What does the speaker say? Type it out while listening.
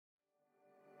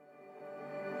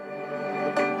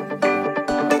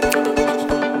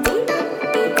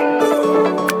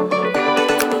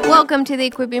Welcome to the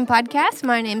Equipping Podcast.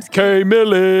 My name's Kay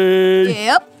Millie.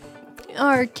 Yep.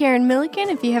 Or Karen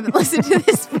Milliken, if you haven't listened to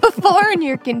this before and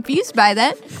you're confused by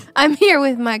that. I'm here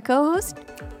with my co-host,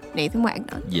 Nathan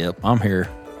Wagnon. Yep, I'm here.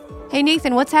 Hey,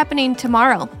 Nathan, what's happening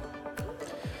tomorrow?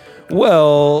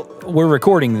 Well, we're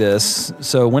recording this,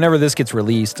 so whenever this gets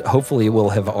released, hopefully it will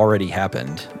have already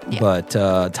happened. Yeah. But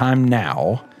time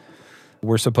now,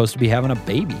 we're supposed to be having a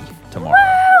baby tomorrow. Woo!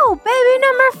 Baby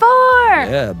number 4!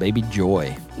 Yeah, baby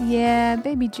Joy. Yeah,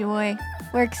 baby Joy.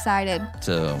 We're excited.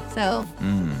 So,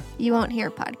 You won't hear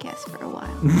a podcast for a while.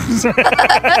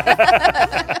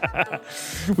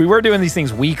 we were doing these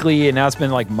things weekly, and now it's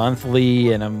been like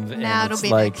monthly, and Now it'll it's be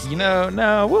like, next.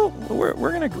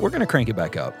 we're gonna crank it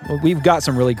back up. Well, we've got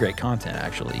some really great content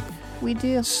actually We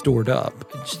do. stored up.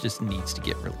 It just needs to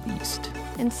get released.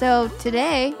 And so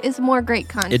today is more great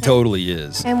content. It totally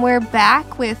is. And we're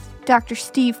back with Dr.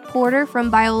 Steve Porter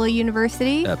from Biola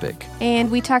University. Epic.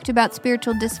 And we talked about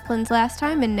spiritual disciplines last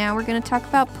time, and now we're going to talk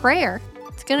about prayer.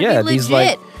 It's going to be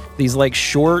legit. these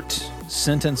short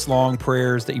sentence long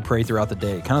prayers that you pray throughout the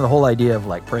day. Kind of the whole idea of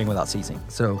like praying without ceasing.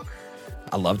 So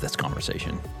I love this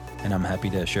conversation, and I'm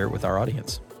happy to share it with our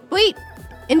audience. Sweet.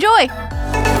 Enjoy.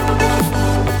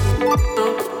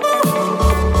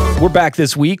 We're back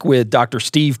this week with Dr.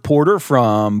 Steve Porter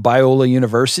from Biola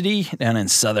University down in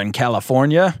Southern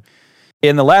California.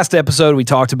 In the last episode, we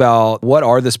talked about what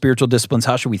are the spiritual disciplines,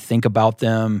 how should we think about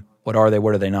them, what are they,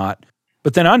 what are they not.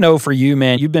 But then I know for you,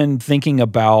 man, you've been thinking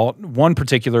about one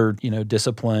particular,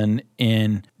 discipline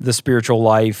in the spiritual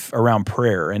life around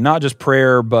prayer, and not just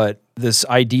prayer, but this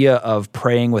idea of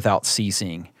praying without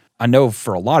ceasing. I know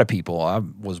for a lot of people, I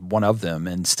was one of them,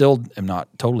 and still am not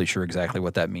totally sure exactly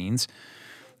what that means.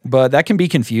 But that can be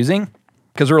confusing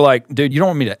because we're like, dude, you don't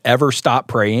want me to ever stop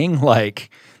praying?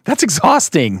 Like, that's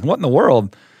exhausting. What in the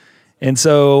world? And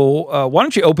so why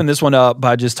don't you open this one up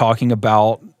by just talking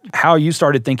about how you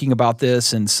started thinking about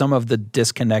this and some of the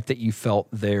disconnect that you felt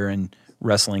there and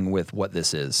wrestling with what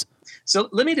this is. So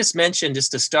let me just mention,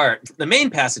 just to start, the main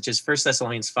passage is 1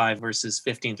 Thessalonians 5, verses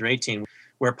 15 through 18,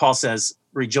 where Paul says,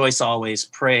 rejoice always,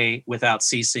 pray without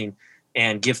ceasing,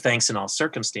 and give thanks in all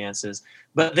circumstances.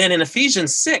 But then in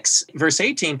Ephesians 6, verse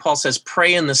 18, Paul says,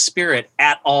 pray in the Spirit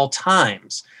at all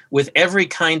times with every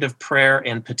kind of prayer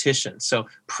and petition. So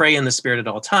pray in the Spirit at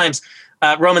all times.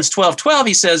 Romans 12:12,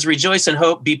 he says, rejoice in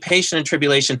hope, be patient in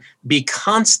tribulation, be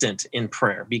constant in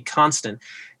prayer, be constant.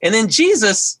 And then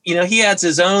Jesus, he adds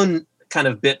his own kind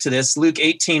of bit to this. Luke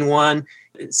 18:1,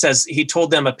 it says he told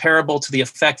them a parable to the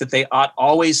effect that they ought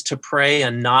always to pray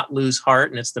and not lose heart.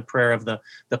 And it's the prayer of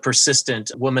the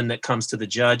persistent woman that comes to the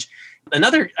judge.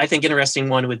 Another, I think, interesting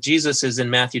one with Jesus is in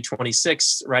Matthew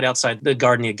 26, right outside the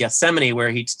Garden of Gethsemane, where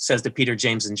he says to Peter,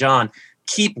 James, and John,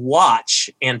 keep watch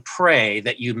and pray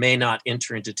that you may not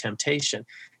enter into temptation.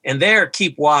 And there,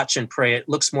 keep watch and pray, it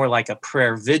looks more like a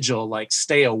prayer vigil, like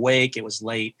stay awake, it was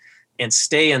late, and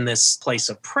stay in this place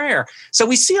of prayer. So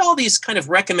we see all these kind of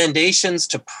recommendations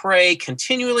to pray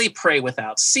continually, pray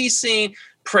without ceasing,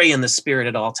 pray in the Spirit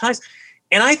at all times.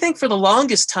 And I think for the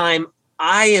longest time,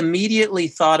 I immediately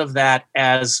thought of that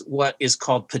as what is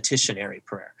called petitionary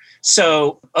prayer.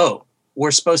 So, we're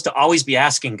supposed to always be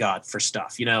asking God for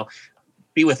stuff,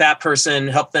 be with that person,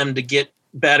 help them to get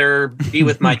better, be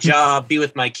with my job, be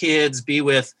with my kids, be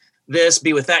with this,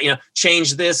 be with that,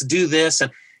 change this, do this.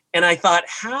 And I thought,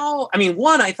 how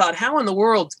in the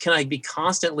world can I be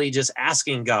constantly just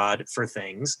asking God for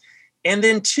things? And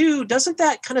then two, doesn't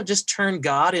that kind of just turn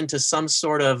God into some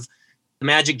sort of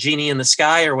magic genie in the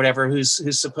sky or whatever,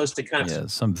 who's supposed to kind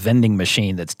of... some vending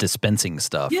machine that's dispensing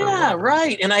stuff. Yeah,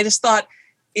 right. And I just thought,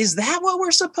 is that what we're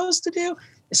supposed to do?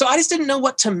 So I just didn't know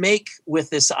what to make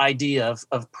with this idea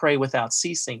of pray without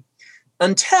ceasing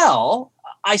until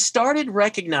I started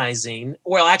recognizing,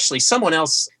 well, actually, someone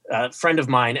else, a friend of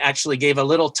mine, actually gave a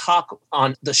little talk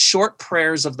on the short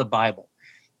prayers of the Bible.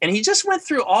 And he just went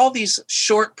through all these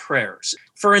short prayers.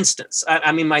 For instance,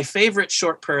 my favorite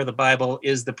short prayer of the Bible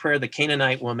is the prayer of the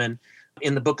Canaanite woman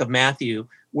in the book of Matthew,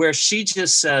 where she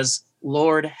just says,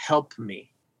 Lord, help me.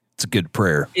 It's a good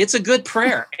prayer. It's a good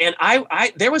prayer. And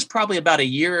I there was probably about a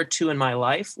year or two in my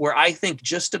life where I think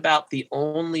just about the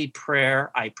only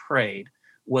prayer I prayed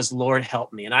was, Lord,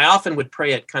 help me. And I often would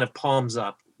pray it kind of palms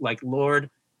up, like,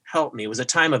 Lord, help me. It was a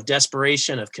time of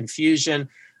desperation, of confusion.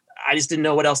 I just didn't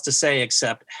know what else to say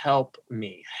except help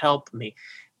me, help me.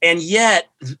 And yet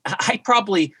I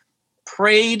probably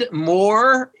prayed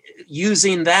more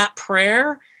using that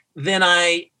prayer than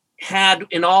I had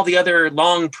in all the other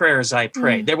long prayers I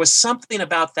prayed. There was something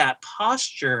about that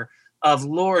posture of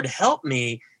Lord, help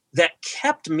me that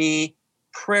kept me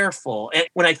prayerful. And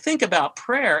when I think about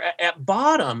prayer, at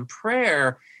bottom,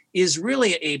 prayer is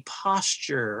really a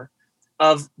posture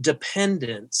of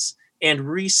dependence and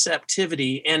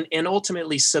receptivity and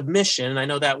ultimately submission. And I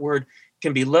know that word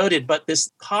can be loaded, but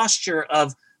this posture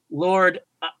of, Lord,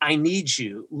 I need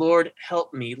you. Lord,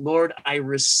 help me. Lord, I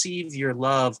receive your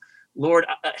love. Lord,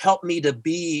 help me to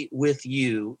be with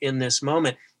you in this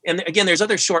moment. And again, there's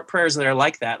other short prayers that are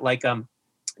like that, like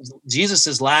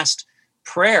Jesus's last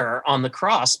prayer on the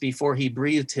cross before he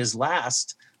breathed his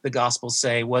last, the Gospels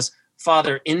say, was,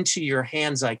 Father, into your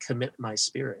hands I commit my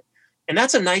spirit. And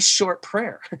that's a nice short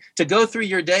prayer to go through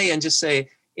your day and just say,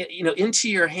 into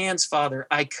your hands, Father,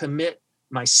 I commit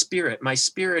my spirit. My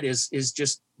spirit is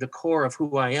just the core of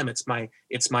who I am. It's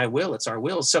my will. It's our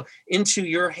will. So into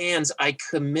your hands, I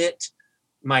commit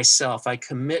myself. I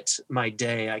commit my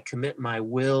day. I commit my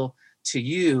will to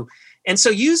you. And so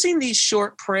using these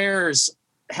short prayers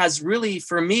has really,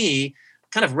 for me,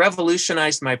 kind of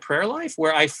revolutionized my prayer life,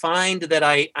 where I find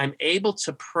that I'm able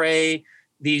to pray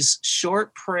these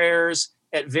short prayers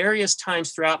at various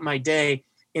times throughout my day.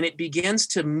 And it begins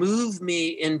to move me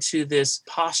into this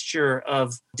posture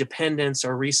of dependence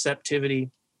or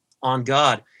receptivity on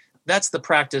God. That's the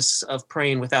practice of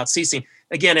praying without ceasing.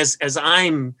 Again, as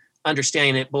I'm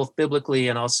understanding it, both biblically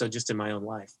and also just in my own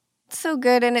life. It's so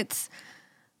good. And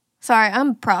sorry,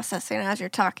 I'm processing as you're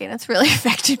talking. It's really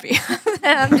affected me.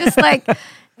 I'm just like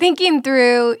thinking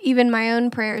through even my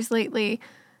own prayers lately.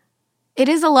 It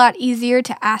is a lot easier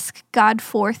to ask God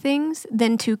for things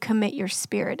than to commit your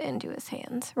spirit into his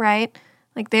hands, right?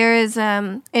 Like there is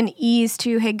an ease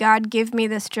to, hey, God, give me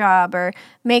this job, or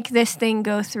make this thing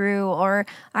go through, or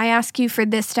I ask you for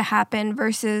this to happen,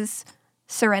 versus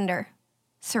surrender.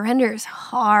 Surrender is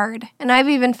hard. And I've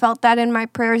even felt that in my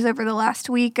prayers over the last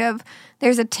week of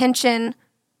there's a tension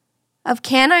of,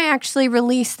 can I actually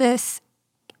release this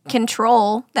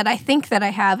control that I think that I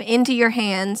have into your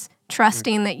hands,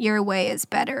 trusting that your way is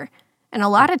better? And a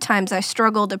lot of times I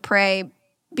struggle to pray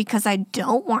because I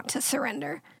don't want to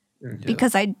surrender,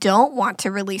 because I don't want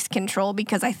to release control,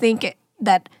 because I think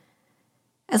that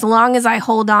as long as I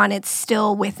hold on, it's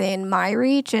still within my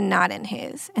reach and not in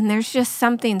his. And there's just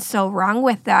something so wrong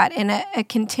with that. And a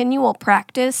continual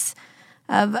practice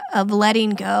of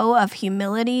letting go, of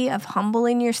humility, of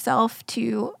humbling yourself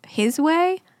to his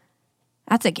way,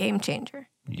 that's a game changer.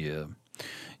 Yeah.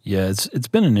 Yeah, it's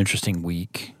been an interesting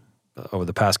week. Over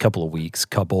the past couple of weeks,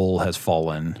 Kabul has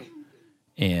fallen,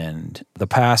 and the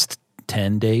past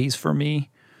 10 days for me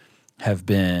have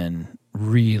been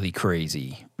really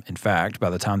crazy. In fact,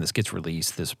 by the time this gets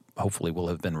released, this hopefully will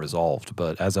have been resolved.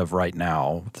 But as of right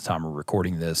now, at the time we're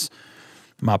recording this,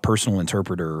 my personal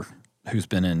interpreter, who's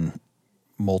been in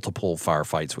multiple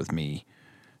firefights with me,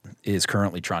 is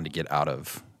currently trying to get out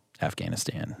of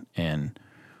Afghanistan. And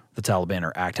the Taliban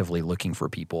are actively looking for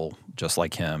people just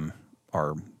like him,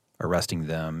 are arresting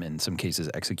them, in some cases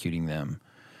executing them.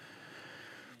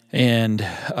 And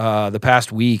the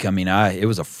past week, it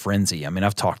was a frenzy.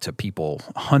 I've talked to people,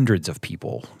 hundreds of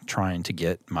people, trying to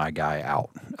get my guy out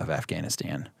of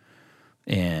Afghanistan.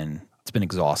 And it's been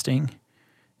exhausting.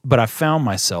 But I found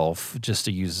myself, just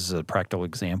to use as a practical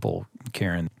example,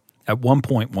 Karen, at one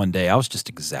point one day, I was just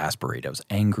exasperated. I was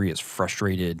angry, I was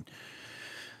frustrated,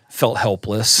 felt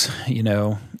helpless,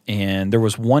 And there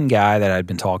was one guy that I'd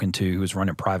been talking to who was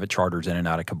running private charters in and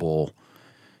out of Kabul.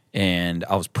 And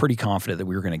I was pretty confident that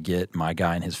we were going to get my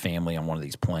guy and his family on one of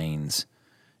these planes.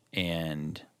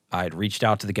 And I had reached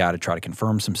out to the guy to try to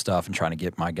confirm some stuff and trying to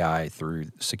get my guy through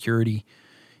security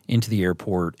into the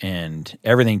airport. And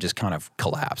everything just kind of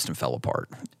collapsed and fell apart.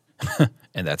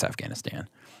 And that's Afghanistan.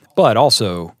 But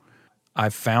also, I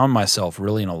found myself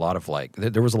really in a lot of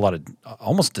there was a lot of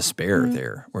almost despair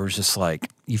there, where it was just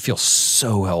like, you feel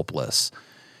so helpless.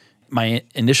 My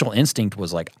initial instinct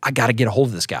was like, I got to get a hold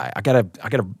of this guy. I got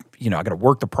to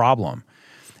work the problem.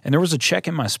 And there was a check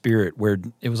in my spirit where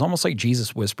it was almost like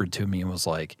Jesus whispered to me and was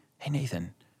like, hey,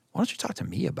 Nathan, why don't you talk to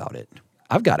me about it?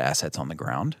 I've got assets on the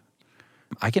ground.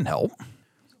 I can help.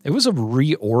 It was a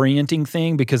reorienting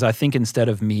thing, because I think instead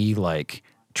of me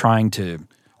trying to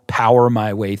power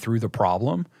my way through the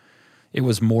problem, it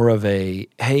was more of a,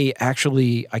 hey,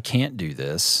 actually, I can't do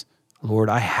this. Lord,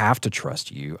 I have to trust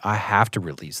you. I have to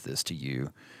release this to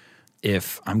you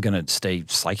if I'm going to stay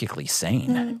psychically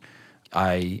sane.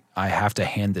 I have to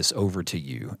hand this over to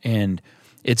you. And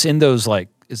it's in those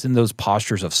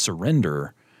postures of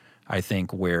surrender, I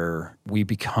think, where we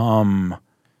become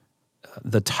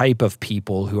the type of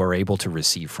people who are able to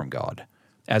receive from God,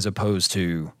 as opposed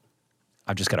to,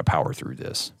 I've just got to power through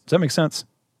this. Does that make sense?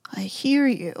 I hear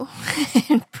you.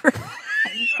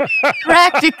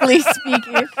 Practically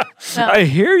speaking. So, I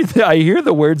hear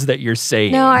the words that you're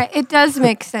saying. no, it does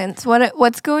make sense.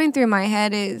 What's going through my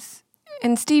head is,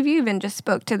 and Steve, you even just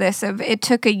spoke to this, of it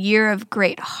took a year of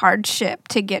great hardship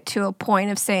to get to a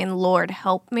point of saying, Lord,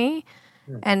 help me.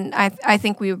 And I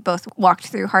think we both walked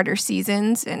through harder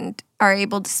seasons and are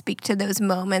able to speak to those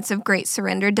moments of great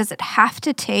surrender. Does it have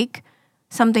to take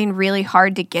something really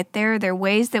hard to get there? There are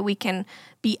ways that we can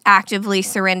be actively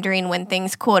surrendering when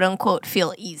things, quote unquote,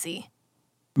 feel easy.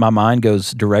 My mind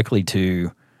goes directly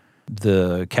to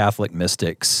the Catholic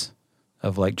mystics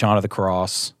of like John of the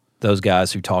Cross, those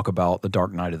guys who talk about the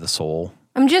dark night of the soul.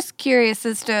 I'm just curious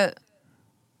as to,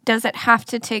 does it have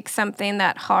to take something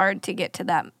that hard to get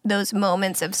to those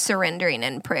moments of surrendering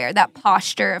in prayer, that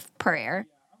posture of prayer?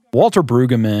 Walter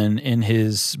Brueggemann, in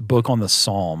his book on the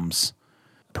Psalms,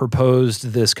 proposed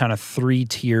this kind of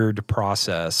 3-tiered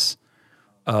process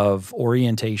of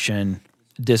orientation,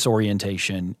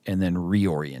 disorientation, and then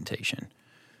reorientation.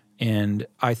 And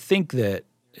I think that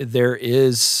there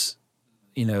is,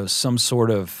 some sort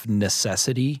of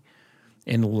necessity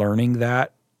in learning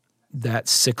that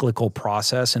cyclical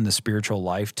process in the spiritual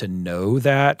life, to know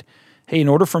that, hey, in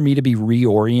order for me to be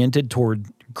reoriented toward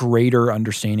greater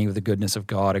understanding of the goodness of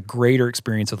God, a greater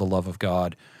experience of the love of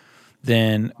God,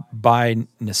 then by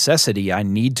necessity, I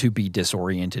need to be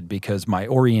disoriented because my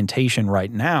orientation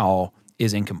right now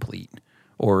is incomplete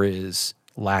or is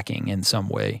lacking in some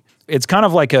way. It's kind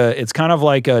of like a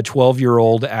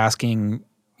 12-year-old asking,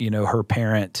 her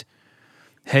parent,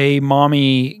 hey,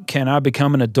 mommy, can I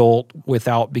become an adult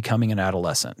without becoming an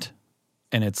adolescent?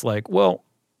 And it's like, well,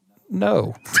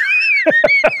 no.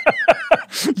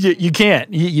 You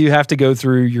can't. You have to go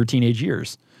through your teenage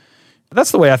years.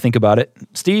 That's the way I think about it.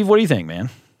 Steve, what do you think,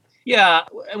 man? Yeah,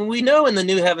 and we know in the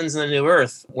new heavens and the new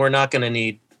earth, we're not going to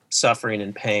need suffering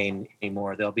and pain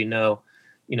anymore. There'll be no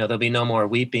more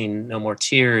weeping, no more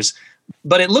tears.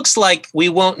 But it looks like we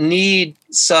won't need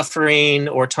suffering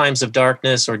or times of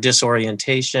darkness or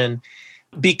disorientation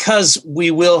because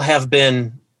we will have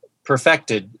been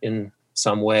perfected in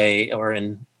some way or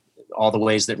in all the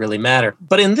ways that really matter.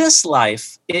 But in this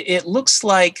life, it looks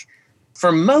like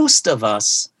for most of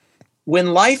us,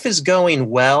 when life is going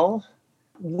well,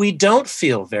 we don't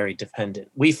feel very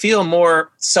dependent. We feel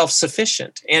more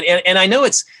self-sufficient. And I know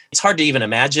it's hard to even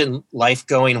imagine life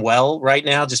going well right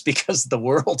now just because the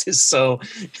world is so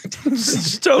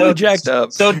totally jacked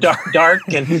up. So dark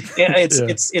and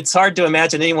it's hard to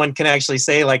imagine anyone can actually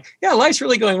say like, yeah, life's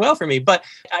really going well for me. But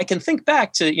I can think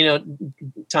back to,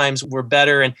 times were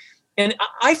better. And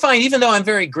I find, even though I'm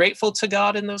very grateful to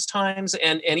God in those times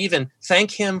and even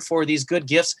thank him for these good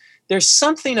gifts, there's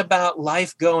something about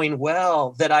life going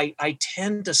well that I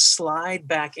tend to slide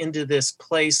back into this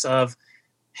place of,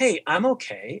 hey, I'm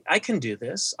okay. I can do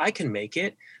this. I can make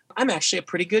it. I'm actually a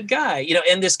pretty good guy,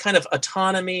 and this kind of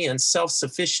autonomy and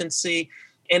self-sufficiency.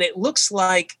 And it looks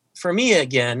like, for me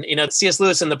again, C.S.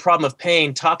 Lewis in The Problem of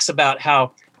Pain talks about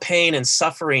how pain and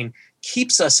suffering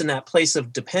keeps us in that place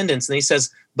of dependence. And he says,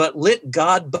 but let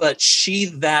God but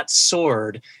sheathe that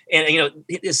sword. And,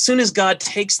 as soon as God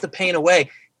takes the pain away,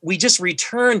 we just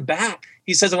return back.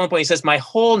 He says at one point, he says, my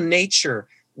whole nature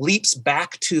leaps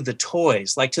back to the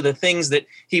toys, like to the things that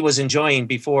he was enjoying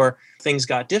before things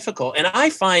got difficult. And I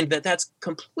find that that's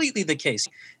completely the case.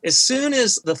 As soon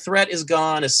as the threat is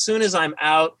gone, as soon as I'm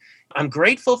out, I'm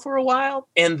grateful for a while.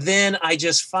 And then I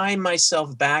just find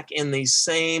myself back in these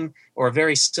same or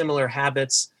very similar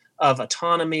habits of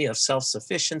autonomy, of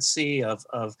self-sufficiency, of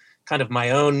kind of my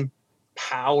own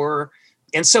power.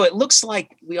 And so it looks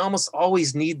like we almost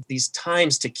always need these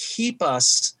times to keep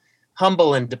us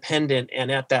humble and dependent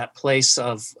and at that place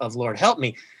of Lord, help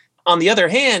me. On the other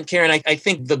hand, Karen, I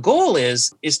think the goal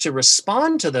is to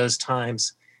respond to those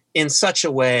times in such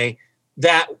a way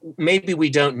that maybe we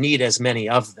don't need as many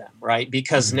of them, right?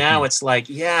 Because now it's like,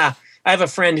 yeah, I have a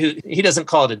friend who, he doesn't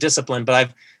call it a discipline,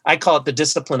 but I call it the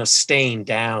discipline of staying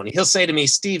down. He'll say to me,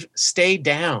 Steve, stay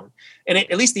down. And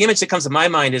at least the image that comes to my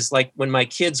mind is like when my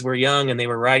kids were young and they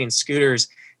were riding scooters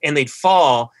and they'd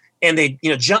fall and they'd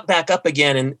jump back up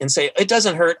again and say, it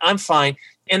doesn't hurt, I'm fine.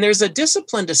 And there's a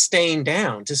discipline to staying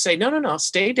down, to say, no,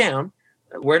 stay down.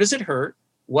 Where does it hurt?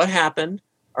 What happened?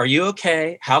 Are you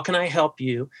okay? How can I help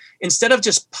you? Instead of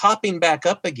just popping back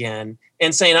up again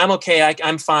and saying, I'm okay,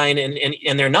 I'm fine,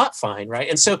 and they're not fine, right?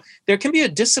 And so there can be a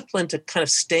discipline to kind of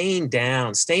staying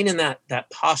down, staying in that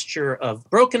posture of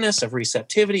brokenness, of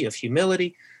receptivity, of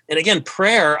humility. And again,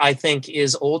 prayer, I think,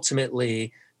 is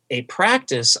ultimately a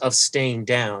practice of staying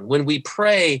down. When we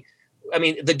pray, I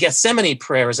mean, the Gethsemane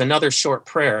prayer is another short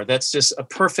prayer. That's just a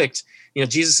perfect,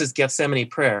 Jesus' Gethsemane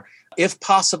prayer. If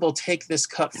possible, take this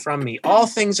cup from me. All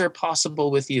things are possible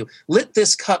with you. Let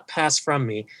this cup pass from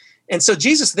me. And so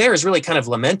Jesus there is really kind of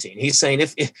lamenting. He's saying,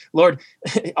 if Lord,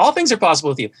 all things are possible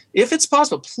with you. If it's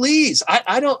possible, please,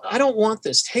 I don't want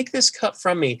this. Take this cup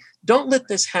from me. Don't let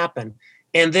this happen.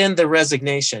 And then the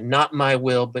resignation, not my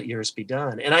will, but yours be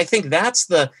done. And I think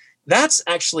that's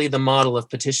actually the model of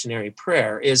petitionary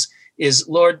prayer is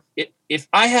Lord, if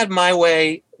I had my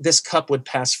way, this cup would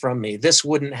pass from me. This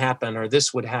wouldn't happen, or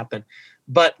this would happen.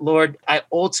 But Lord, I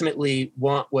ultimately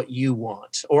want what you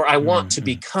want, or I want to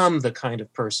become the kind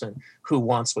of person who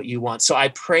wants what you want. So I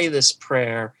pray this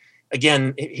prayer,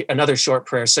 again, another short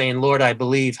prayer saying, Lord, I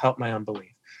believe, help my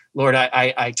unbelief. Lord,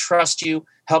 I trust you,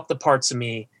 help the parts of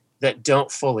me that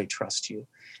don't fully trust you.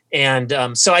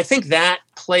 And so I think that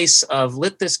place of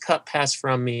let this cup pass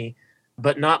from me,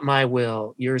 but not my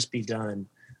will, yours be done.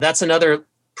 That's another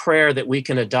prayer that we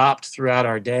can adopt throughout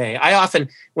our day. I often,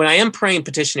 when I am praying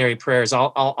petitionary prayers,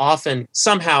 I'll often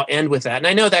somehow end with that. And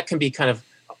I know that can be kind of,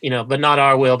 but not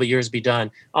our will, but yours be done,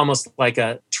 almost like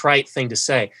a trite thing to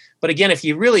say. But again, if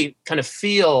you really kind of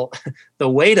feel the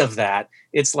weight of that,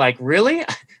 it's like, really?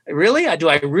 Do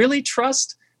I really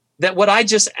trust that what I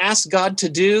just asked God to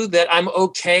do, that I'm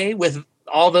okay with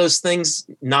all those things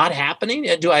not happening?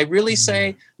 Do I really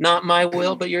say, not my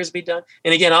will, but yours be done?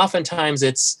 And again, oftentimes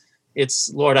it's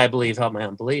Lord, I believe, help my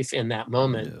unbelief in that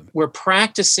moment. Yeah. We're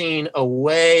practicing a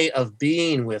way of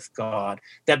being with God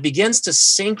that begins to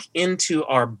sink into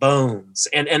our bones.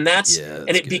 And that's and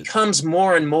it good. Becomes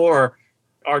more and more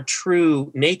our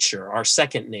true nature, our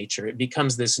second nature. It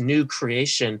becomes this new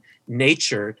creation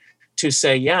nature to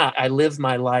say, yeah, I live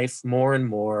my life more and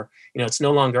more. It's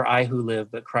no longer I who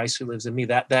live, but Christ who lives in me.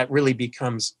 That really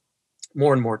becomes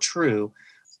more and more true.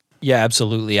 Yeah,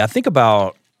 absolutely. I think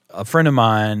about a friend of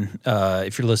mine,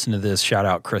 if you're listening to this, shout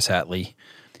out Chris Hatley.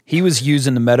 He was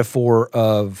using the metaphor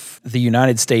of the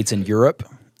United States and Europe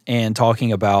and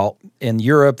talking about in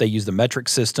Europe, they use the metric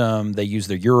system, they use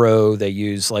the euro, they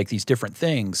use like these different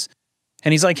things.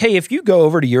 And he's like, hey, if you go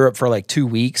over to Europe for like 2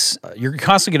 weeks, you're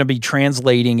constantly going to be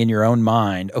translating in your own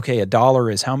mind, okay,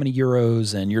 $1 is how many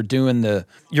euros? And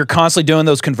you're constantly doing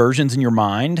those conversions in your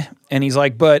mind. And he's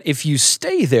like, but if you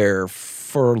stay there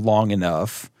for long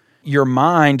enough, your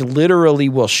mind literally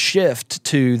will shift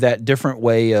to that different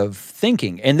way of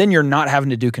thinking. And then you're not having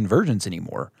to do conversions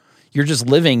anymore. You're just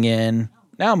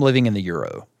now I'm living in the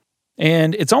euro.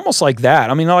 And it's almost like that.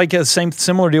 I mean, like a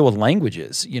similar deal with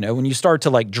languages. When you start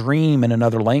to like dream in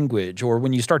another language, or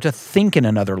when you start to think in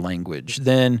another language,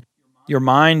 then your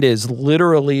mind is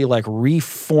literally like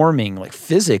reforming, like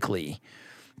physically,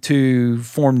 to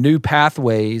form new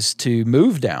pathways to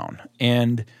move down.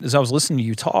 And as I was listening to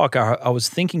you talk, I was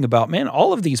thinking about, man,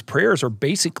 all of these prayers are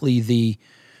basically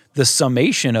the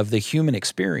summation of the human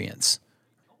experience.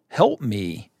 Help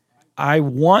me. I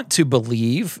want to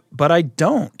believe, but I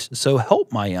don't. So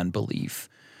help my unbelief.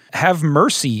 Have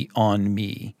mercy on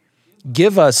me.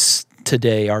 Give us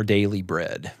today our daily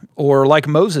bread. Or like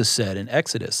Moses said in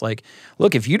Exodus, like,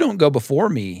 look, if you don't go before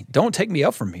me, don't take me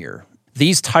up from here.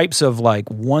 These types of like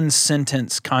one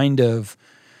sentence kind of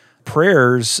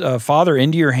prayers, Father,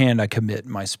 into your hand I commit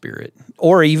my spirit.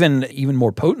 Or even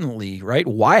more potently, right?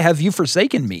 Why have you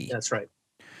forsaken me? That's right.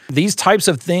 These types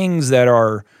of things that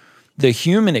are the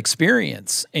human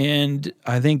experience. And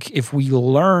I think if we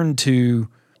learn to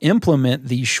implement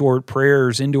these short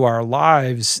prayers into our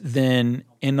lives, then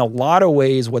in a lot of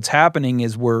ways what's happening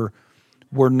is we're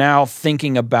now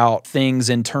thinking about things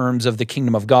in terms of the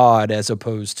kingdom of God as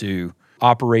opposed to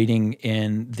operating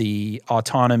in the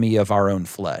autonomy of our own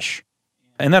flesh.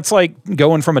 And that's like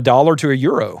going from $1 to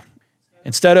 €1.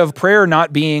 Instead of prayer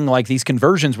not being like these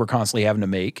conversions we're constantly having to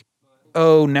make,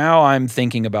 now I'm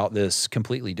thinking about this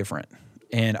completely different.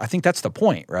 And I think that's the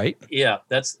point, right? Yeah,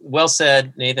 that's well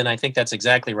said, Nathan. I think that's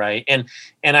exactly right. And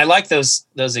I like those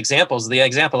examples. The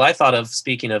example I thought of,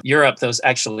 speaking of Europe,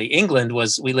 England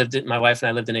was, my wife and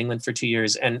I lived in England for 2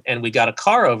 years, and we got a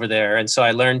car over there. And so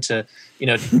I learned to,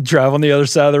 drive on the other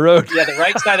side of the road. Yeah, the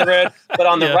right side of the road. But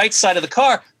on the right side of the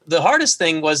car, the hardest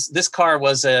thing was this car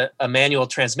was a manual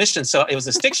transmission. So it was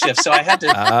a stick shift. So I had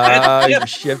to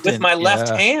shift with my left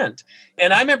hand.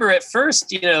 And I remember at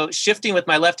first, shifting with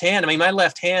my left hand. I mean, my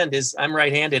left hand I'm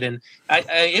right-handed, and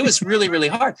it was really, really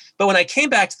hard. But when I came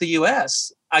back to the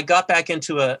U.S., I got back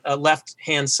into a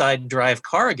left-hand side drive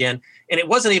car again, and it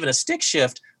wasn't even a stick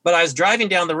shift, but I was driving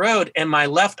down the road, and my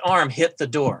left arm hit the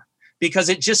door because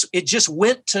it just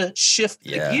went to shift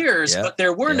the gears, but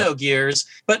there were no gears,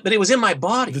 but it was in my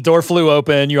body. The door flew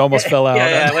open, you almost fell out.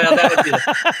 Yeah, well, that would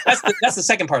be that's the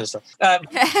second part of the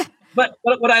story. But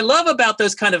what I love about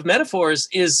those kind of metaphors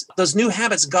is those new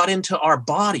habits got into our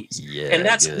bodies. Yeah, and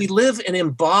that's good. we live an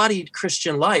embodied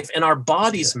Christian life, and our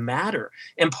bodies matter.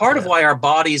 And part of why our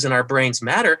bodies and our brains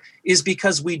matter is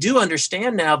because we do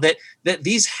understand now that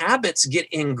these habits get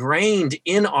ingrained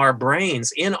in our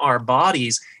brains, in our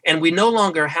bodies, and we no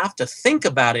longer have to think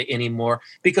about it anymore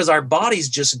because our bodies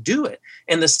just do it.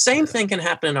 And the same thing can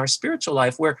happen in our spiritual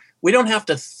life, where we don't have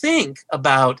to think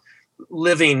about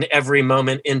living every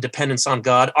moment in dependence on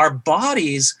God. Our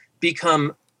bodies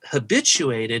become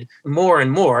habituated more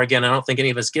and more. Again, I don't think any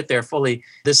of us get there fully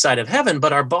this side of heaven,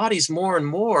 but our bodies more and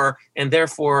more, and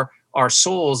therefore our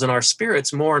souls and our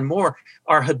spirits more and more,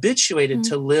 are habituated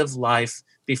to live life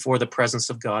before the presence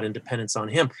of God in dependence on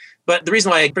Him. But the reason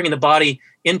why bringing the body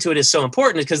into it is so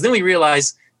important is because then we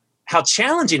realize how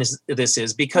challenging this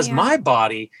is, because my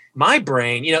body, my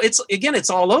brain, it's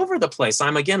all over the place.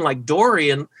 I'm again like Dory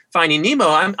in Finding Nemo.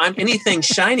 I'm anything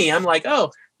shiny. I'm like,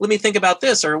 oh, let me think about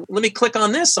this, or let me click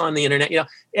on this on the internet.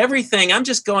 Everything. I'm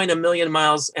just going a million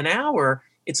miles an hour.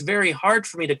 It's very hard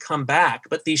for me to come back.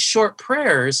 But these short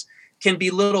prayers can be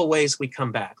little ways we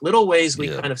come back, little ways we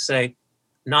kind of say,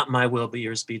 not my will, but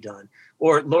yours be done.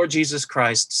 Or, Lord Jesus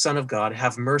Christ, Son of God,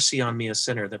 have mercy on me, a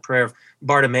sinner. The prayer of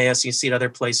Bartimaeus, you see it other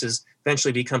places,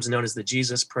 eventually becomes known as the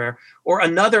Jesus prayer. Or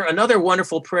another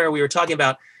wonderful prayer, we were talking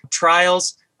about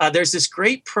trials. There's this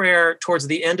great prayer towards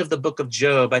the end of the book of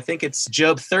Job. I think it's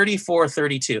Job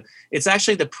 34:32. It's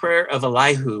actually the prayer of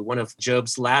Elihu, one of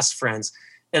Job's last friends.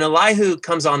 And Elihu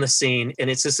comes on the scene, and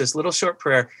it's just this little short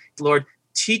prayer. Lord,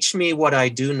 teach me what I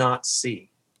do not see.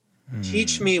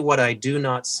 Teach me what I do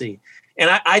not see. And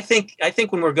I think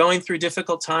when we're going through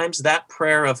difficult times, that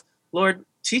prayer of, Lord,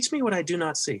 teach me what I do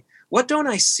not see. What don't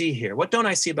I see here? What don't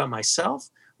I see about myself?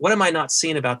 What am I not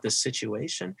seeing about this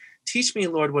situation? Teach me,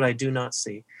 Lord, what I do not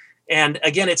see. And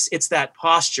again, it's that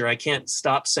posture. I can't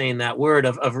stop saying that word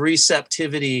of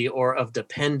receptivity or of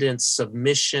dependence,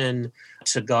 submission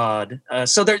to God.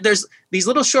 So there's these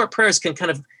little short prayers can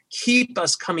kind of keep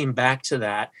us coming back to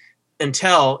that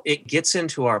until it gets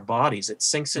into our bodies, it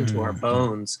sinks into our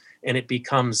bones, and it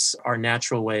becomes our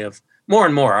natural way of, more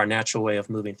and more, our natural way of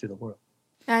moving through the world.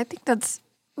 I think that's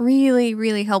really,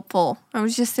 really helpful. I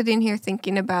was just sitting here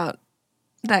thinking about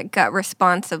that gut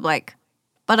response of like,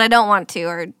 but I don't want to,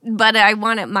 or but I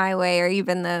want it my way, or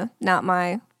even the not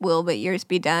my will, but yours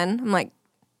be done. I'm like,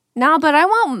 no, but I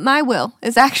want my will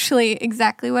is actually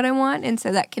exactly what I want. And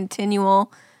so that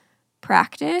continual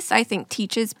practice, I think,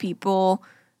 teaches people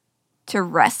to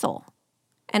wrestle.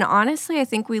 And honestly, I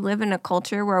think we live in a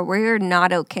culture where we're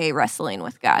not okay wrestling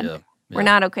with God. Yeah. We're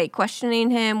not okay questioning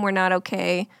Him. We're not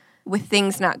okay with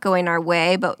things not going our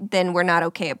way, but then we're not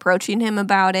okay approaching Him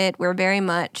about it. We're very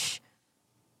much,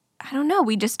 I don't know,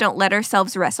 we just don't let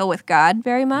ourselves wrestle with God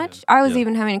very much. Yeah. I was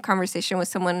even having a conversation with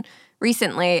someone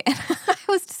recently, and I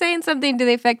was saying something to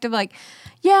the effect of like,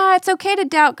 yeah, it's okay to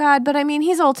doubt God, but I mean,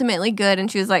 He's ultimately good. And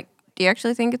she was like, do you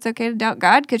actually think it's okay to doubt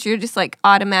God? Because you're just like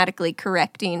automatically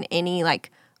correcting any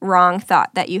like wrong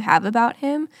thought that you have about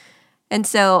Him. And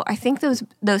so I think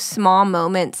those small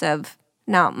moments of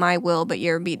not my will, but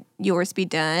yours be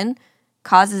done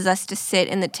causes us to sit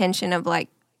in the tension of like,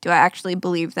 do I actually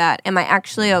believe that? Am I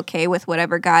actually okay with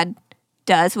whatever God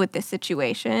does with this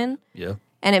situation? Yeah.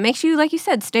 And it makes you, like you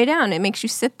said, stay down. It makes you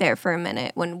sit there for a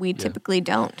minute when we typically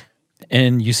don't.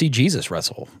 And you see Jesus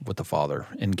wrestle with the Father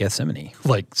in Gethsemane.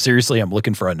 Like, seriously, I'm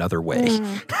looking for another way.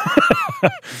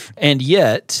 And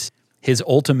yet, His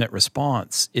ultimate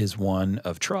response is one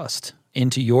of trust.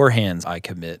 Into your hands I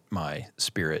commit my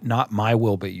spirit. Not my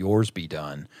will, but yours be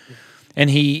done.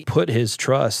 And He put His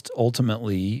trust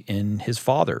ultimately in His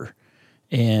Father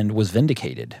and was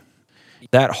vindicated.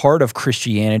 That heart of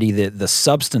Christianity, the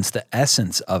substance, the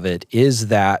essence of it is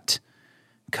that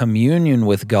communion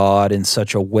with God in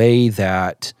such a way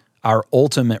that our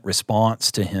ultimate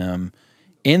response to Him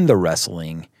in the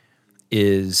wrestling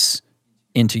is,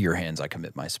 into your hands I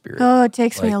commit my spirit. Oh, it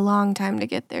takes me a long time to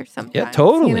get there sometimes. Yeah,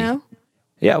 totally. You know?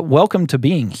 Yeah, welcome to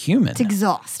being human. It's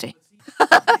exhausting.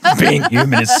 Being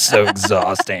human is so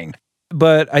exhausting.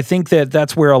 But I think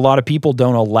that's where a lot of people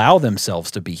don't allow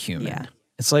themselves to be human. Yeah.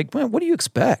 It's like, well, what do you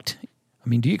expect? I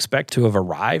mean, do you expect to have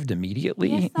arrived immediately?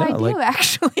 Yes, no, I do,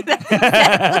 actually. That's exactly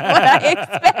what I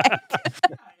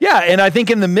expect. Yeah, and I think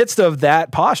in the midst of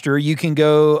that posture, you can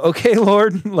go, okay,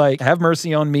 Lord, like, have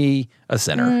mercy on me, a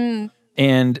sinner.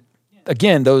 And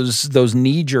again, those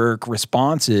knee-jerk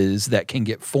responses that can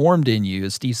get formed in you,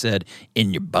 as Steve said,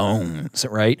 in your bones,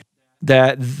 right?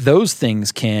 That those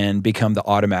things can become the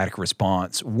automatic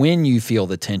response when you feel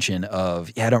the tension of,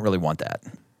 yeah, I don't really want that.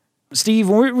 Steve,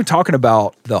 when we're talking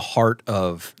about the heart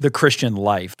of the Christian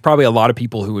life, probably a lot of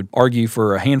people who would argue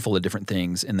for a handful of different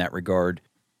things in that regard.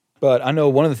 But I know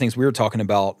one of the things we were talking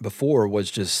about before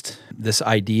was just this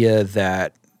idea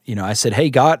that, I said, hey,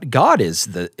 God is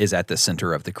at the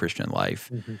center of the Christian life.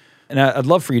 Mm-hmm. And I'd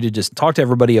love for you to just talk to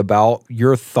everybody about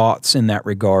your thoughts in that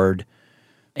regard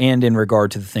and in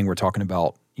regard to the thing we're talking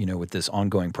about, with this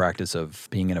ongoing practice of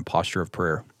being in a posture of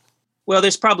prayer. Well,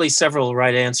 there's probably several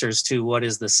right answers to what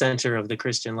is the center of the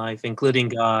Christian life, including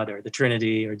God or the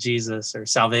Trinity or Jesus or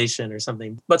salvation or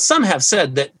something. But some have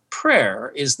said that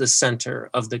prayer is the center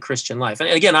of the Christian life. And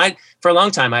again, for a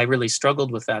long time, I really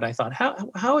struggled with that. I thought,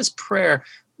 how is prayer?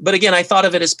 But again, I thought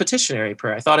of it as petitionary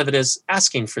prayer. I thought of it as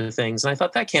asking for things. And I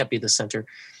thought that can't be the center.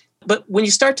 But when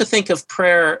you start to think of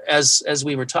prayer as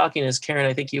we were talking, as Karen,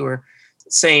 I think you were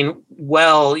saying,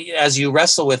 well, as you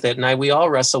wrestle with it, and we all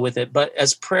wrestle with it, but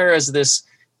as prayer as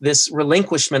this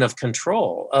relinquishment of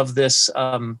control, of this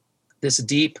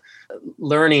deep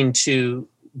learning to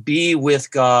be with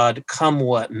God, come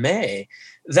what may,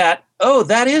 that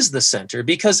is the center.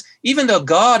 Because even though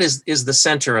God is the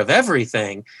center of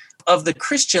everything, of the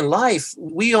Christian life,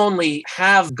 we only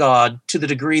have God to the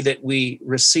degree that we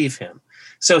receive him.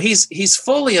 So he's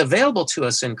fully available to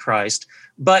us in Christ.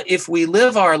 But if we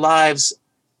live our lives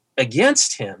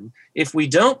against him, if we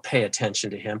don't pay attention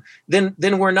to him, then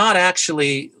we're not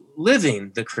actually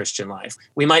living the Christian life.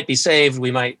 We might be saved,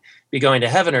 we might be going to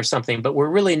heaven or something, but we're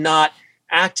really not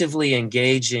actively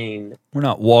engaging. We're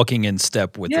not walking in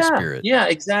step with the Spirit. Yeah,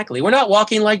 exactly. We're not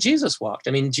walking like Jesus walked.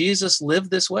 I mean, Jesus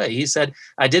lived this way. He said,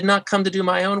 I did not come to do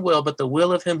my own will, but the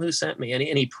will of him who sent me.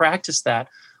 And he practiced that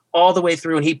all the way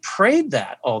through, and he prayed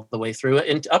that all the way through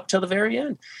and up to the very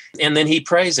end. And then he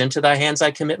prays, into thy hands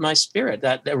I commit my spirit,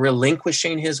 that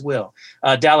relinquishing his will.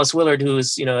 Dallas Willard, who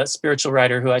is a spiritual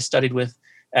writer who I studied with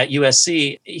at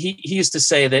USC, he used to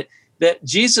say that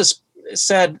Jesus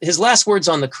said his last words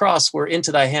on the cross were,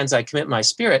 into thy hands I commit my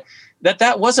spirit,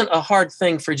 that wasn't a hard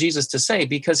thing for Jesus to say,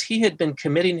 because he had been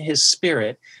committing his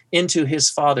spirit into his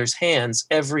Father's hands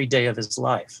every day of his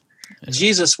life.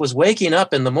 Jesus was waking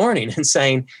up in the morning and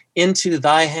saying, into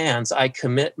thy hands I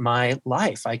commit my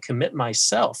life. I commit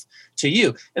myself to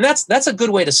you. And that's a good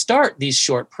way to start these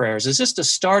short prayers, is just to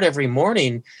start every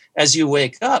morning as you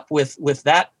wake up with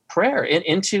that prayer.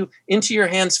 Into your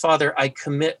hands, Father, I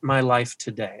commit my life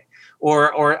today.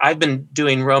 Or I've been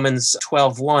doing Romans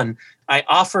 12:1. I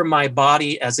offer my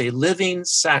body as a living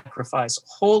sacrifice,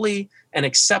 holy and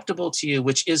acceptable to you,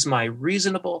 which is my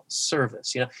reasonable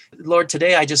service. Lord,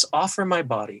 today I just offer my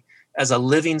body as a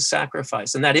living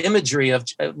sacrifice. And that imagery of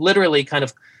literally kind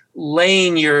of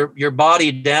laying your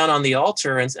body down on the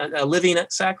altar and a living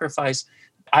sacrifice,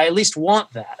 I at least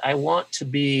want that. I want to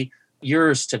be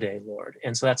yours today, Lord.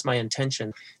 And so that's my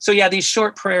intention. So these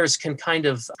short prayers can kind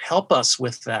of help us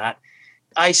with that.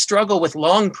 I struggle with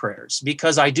long prayers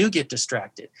because I do get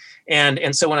distracted.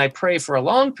 And so when I pray for a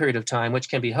long period of time, which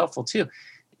can be helpful too,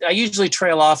 I usually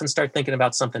trail off and start thinking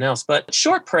about something else. But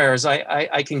short prayers,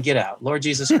 I can get out. Lord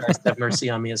Jesus Christ, have mercy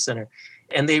on me, a sinner.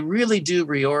 And they really do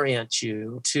reorient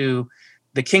you to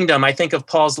the kingdom. I think of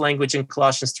Paul's language in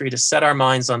Colossians 3, to set our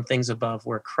minds on things above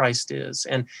where Christ is.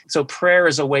 And so prayer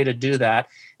is a way to do that.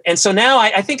 And so now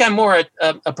I think I'm more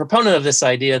a proponent of this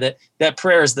idea that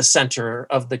prayer is the center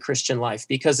of the Christian life,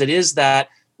 because it is that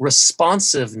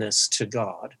responsiveness to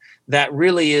God that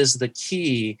really is the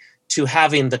key to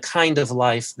having the kind of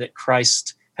life that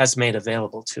Christ has made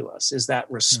available to us, is that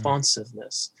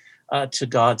responsiveness to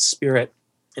God's Spirit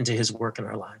and to his work in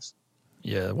our lives.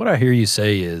 Yeah, what I hear you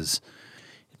say is,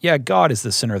 God is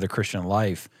the center of the Christian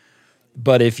life,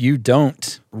 but if you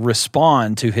don't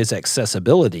respond to his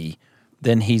accessibility,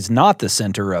 then he's not the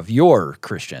center of your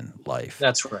Christian life.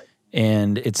 That's right.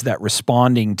 And it's that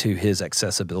responding to his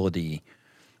accessibility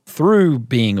through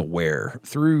being aware,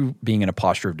 through being in a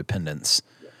posture of dependence.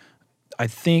 Yeah. I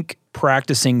think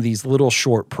practicing these little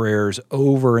short prayers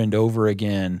over and over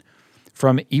again,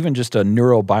 from even just a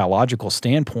neurobiological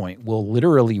standpoint, will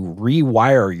literally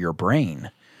rewire your brain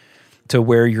to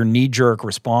where your knee-jerk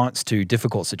response to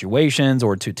difficult situations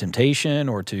or to temptation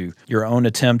or to your own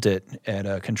attempt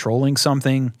at controlling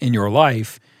something in your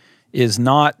life is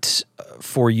not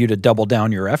for you to double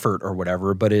down your effort or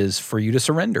whatever, but is for you to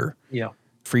surrender. Yeah.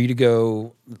 For you to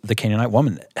go, the Canaanite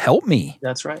woman, help me.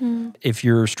 That's right. If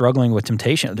you're struggling with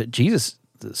temptation, Jesus,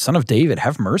 the Son of David,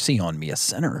 have mercy on me, a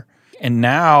sinner. And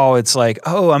now it's like,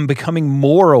 I'm becoming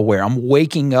more aware. I'm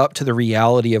waking up to the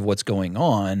reality of what's going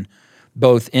on,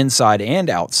 both inside and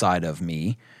outside of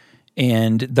me,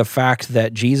 and the fact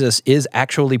that Jesus is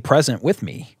actually present with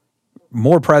me,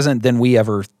 more present than we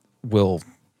ever will,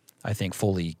 I think,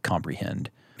 fully comprehend.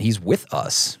 He's with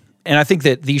us, And I think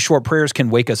that these short prayers can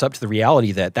wake us up to the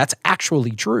reality that that's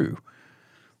actually true.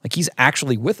 Like he's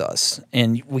actually with us,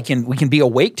 and we can be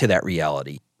awake to that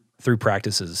reality through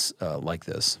practices like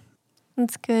this.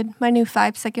 That's good. My new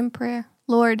 5-second prayer.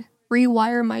 Lord,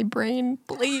 rewire my brain,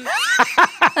 please.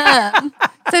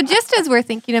 So just as we're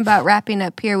thinking about wrapping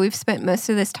up here, we've spent most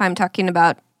of this time talking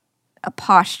about a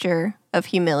posture of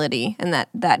humility and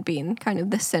that being kind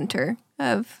of the center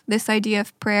of this idea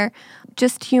of prayer.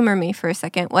 Just humor me for a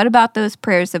second. What about those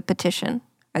prayers of petition?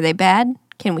 Are they bad?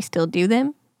 Can we still do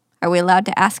them? Are we allowed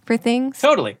to ask for things?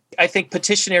 Totally. I think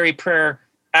petitionary prayer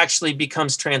actually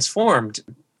becomes transformed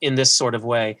in this sort of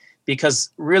way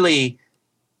because really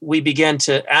we begin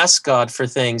to ask God for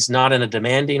things not in a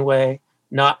demanding way,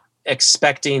 not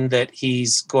expecting that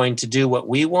he's going to do what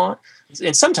we want.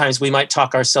 And sometimes we might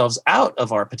talk ourselves out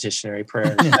of our petitionary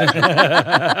prayers.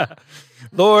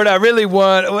 Lord, I really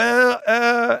want,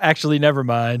 actually, never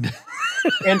mind.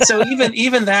 And so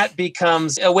even that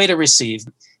becomes a way to receive.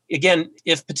 Again,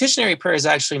 if petitionary prayer is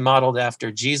actually modeled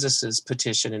after Jesus's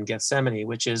petition in Gethsemane,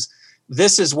 which is,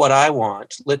 this is what I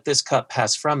want, let this cup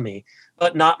pass from me,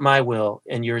 but not my will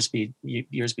and yours be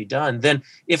done. Then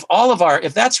if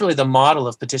that's really the model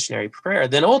of petitionary prayer,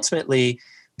 then ultimately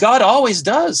God always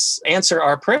does answer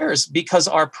our prayers because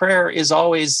our prayer is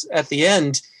always at the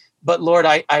end, but Lord,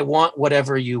 I want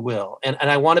whatever you will. And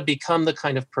I want to become the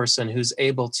kind of person who's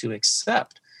able to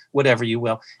accept whatever you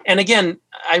will. And again,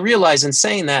 I realize in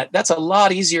saying that, that's a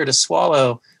lot easier to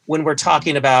swallow when we're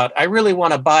talking about, I really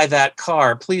want to buy that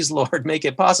car. Please, Lord, make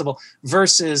it possible.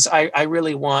 Versus, I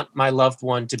really want my loved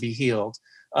one to be healed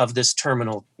of this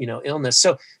terminal, illness.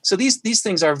 So these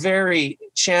things are very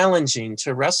challenging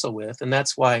to wrestle with. And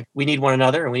that's why we need one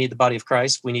another and we need the body of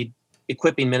Christ. We need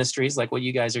equipping ministries like what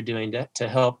you guys are doing to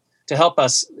help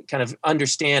us kind of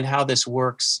understand how this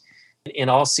works in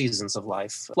all seasons of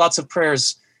life. Lots of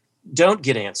prayers don't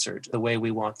get answered the way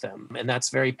we want them, and that's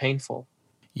very painful.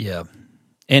 Yeah.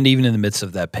 And even in the midst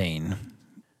of that pain,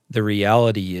 the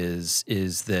reality is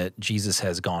that Jesus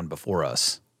has gone before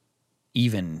us,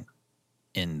 even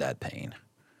in that pain.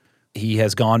 He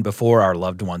has gone before our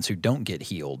loved ones who don't get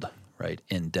healed, right,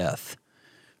 in death.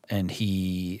 And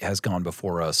he has gone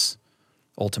before us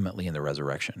ultimately in the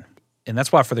resurrection. And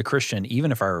that's why for the Christian,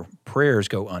 even if our prayers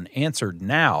go unanswered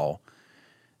now,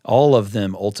 all of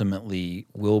them ultimately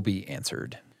will be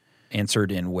answered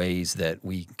in ways that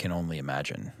we can only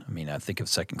imagine. I mean, I think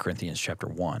of 2 Corinthians chapter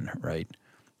 1, right?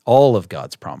 All of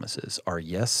God's promises are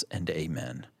yes and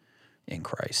amen in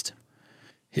Christ.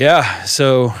 Yeah,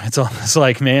 so it's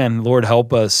like, man, Lord,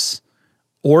 help us,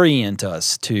 orient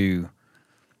us to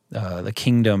the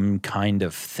kingdom kind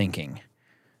of thinking,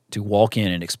 to walk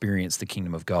in and experience the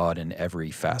kingdom of God in every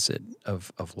facet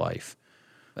of life,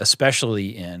 especially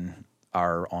in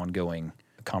our ongoing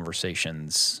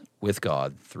conversations with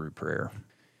God through prayer.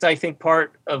 I think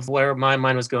part of where my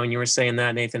mind was going, you were saying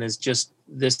that, Nathan, is just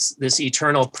this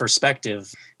eternal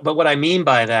perspective. But what I mean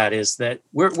by that is that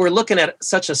we're looking at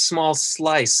such a small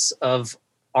slice of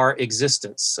our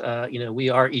existence. We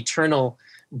are eternal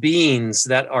beings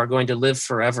that are going to live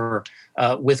forever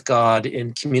with God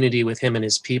in community with him and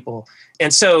his people.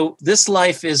 And so this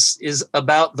life is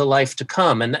about the life to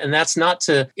come. And that's not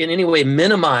to in any way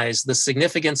minimize the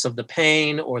significance of the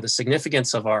pain or the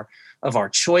significance of our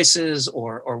choices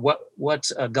or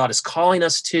what God is calling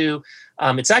us to.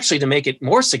 It's actually to make it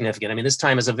more significant. I mean, this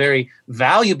time is a very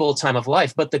valuable time of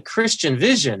life, but the Christian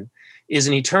vision is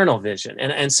an eternal vision.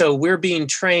 And so we're being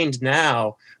trained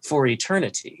now for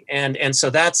eternity. And so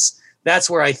that's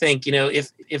where I think,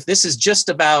 if this is just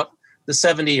about the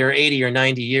 70 or 80 or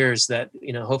 90 years that,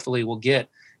 hopefully we'll get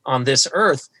on this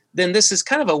earth, then this is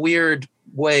kind of a weird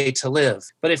way to live.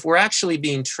 But if we're actually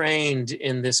being trained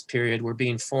in this period, we're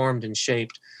being formed and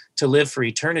shaped to live for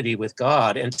eternity with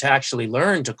God and to actually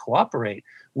learn to cooperate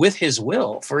with his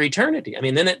will for eternity. I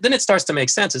mean, then it starts to make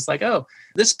sense. It's like, oh,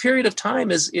 this period of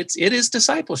time it is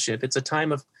discipleship. It's a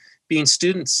time of being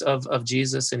students of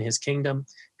Jesus and his kingdom,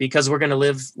 because we're going to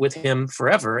live with him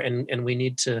forever, and we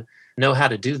need to know how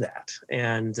to do that.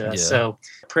 And so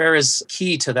prayer is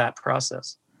key to that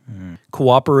process.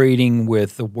 Cooperating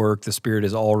with the work the Spirit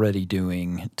is already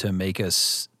doing to make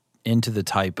us into the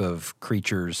type of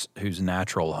creatures whose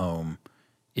natural home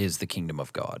is the kingdom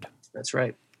of God. That's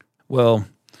right. Well,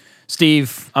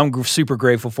 Steve, I'm super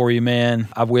grateful for you, man.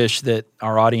 I wish that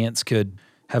our audience could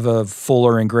have a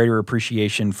fuller and greater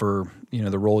appreciation for,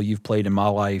 the role you've played in my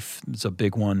life. It's a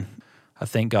big one. I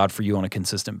thank God for you on a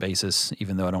consistent basis,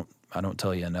 even though I don't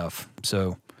tell you enough.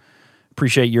 So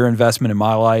appreciate your investment in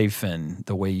my life and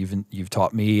the way you've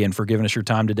taught me, and for giving us your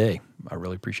time today. I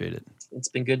really appreciate it. It's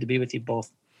been good to be with you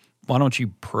both. why don't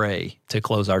you pray to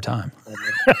close our time?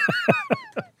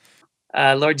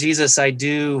 Lord Jesus, I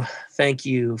do thank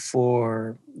you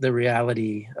for the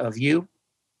reality of you.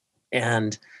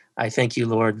 And I thank you,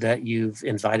 Lord, that you've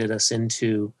invited us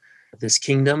into this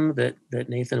kingdom that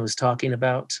Nathan was talking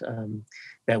about,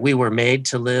 that we were made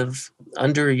to live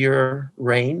under your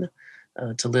reign,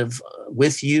 to live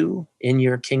with you in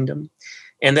your kingdom,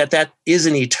 and that is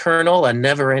an eternal, a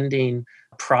never-ending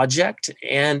project.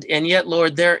 And yet,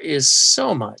 Lord, there is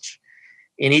so much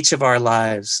in each of our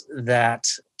lives that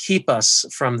keep us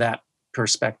from that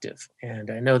perspective.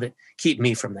 And I know that keep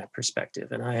me from that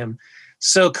perspective. And I am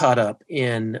so caught up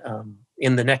in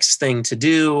the next thing to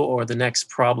do, or the next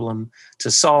problem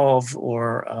to solve,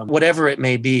 or whatever it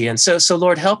may be. And so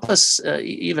Lord, help us,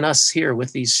 even us here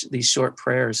with these short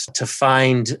prayers, to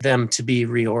find them to be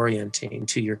reorienting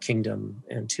to your kingdom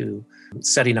and to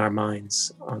setting our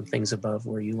minds on things above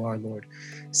where you are, Lord.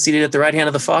 Seated at the right hand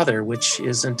of the Father, which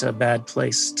isn't a bad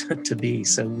place to be.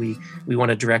 So we want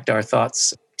to direct our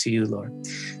thoughts to you, Lord.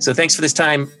 So thanks for this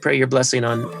time. Pray your blessing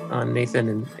on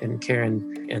Nathan and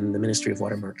Karen and the ministry of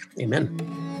Watermark. Amen.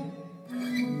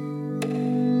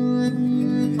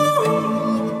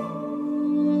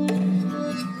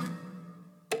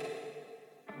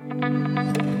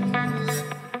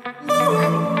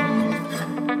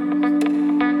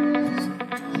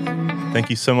 Thank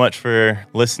you so much for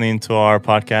listening to our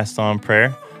podcast on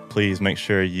prayer. Please make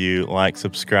sure you like,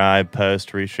 subscribe,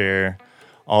 post, reshare,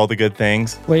 all the good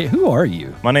things. Wait, who are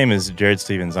you? My name is Jared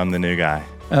Stevens. I'm the new guy.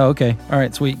 Oh, okay. All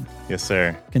right, sweet. Yes,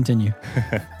 sir. Continue.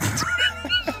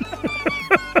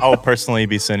 I will personally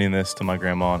be sending this to my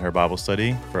grandma on her Bible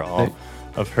study for all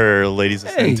of her ladies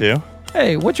listening to.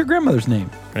 Hey, what's your grandmother's name?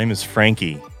 Her name is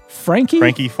Frankie. Frankie?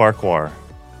 Frankie Farquhar.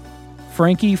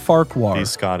 Frankie Farquhar. He's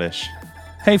Scottish.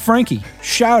 Hey, Frankie,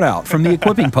 shout out from the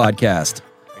Equipping Podcast.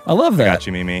 I love that. Got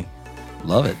you, Mimi.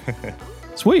 Love it.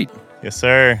 Sweet. Yes,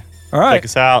 sir. All right. Check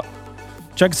us out.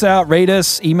 Check us out. Rate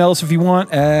us. Email us if you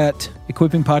want at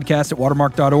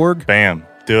equippingpodcast@watermark.org. Bam.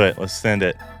 Do it. Let's send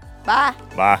it. Bye.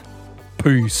 Bye.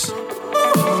 Peace.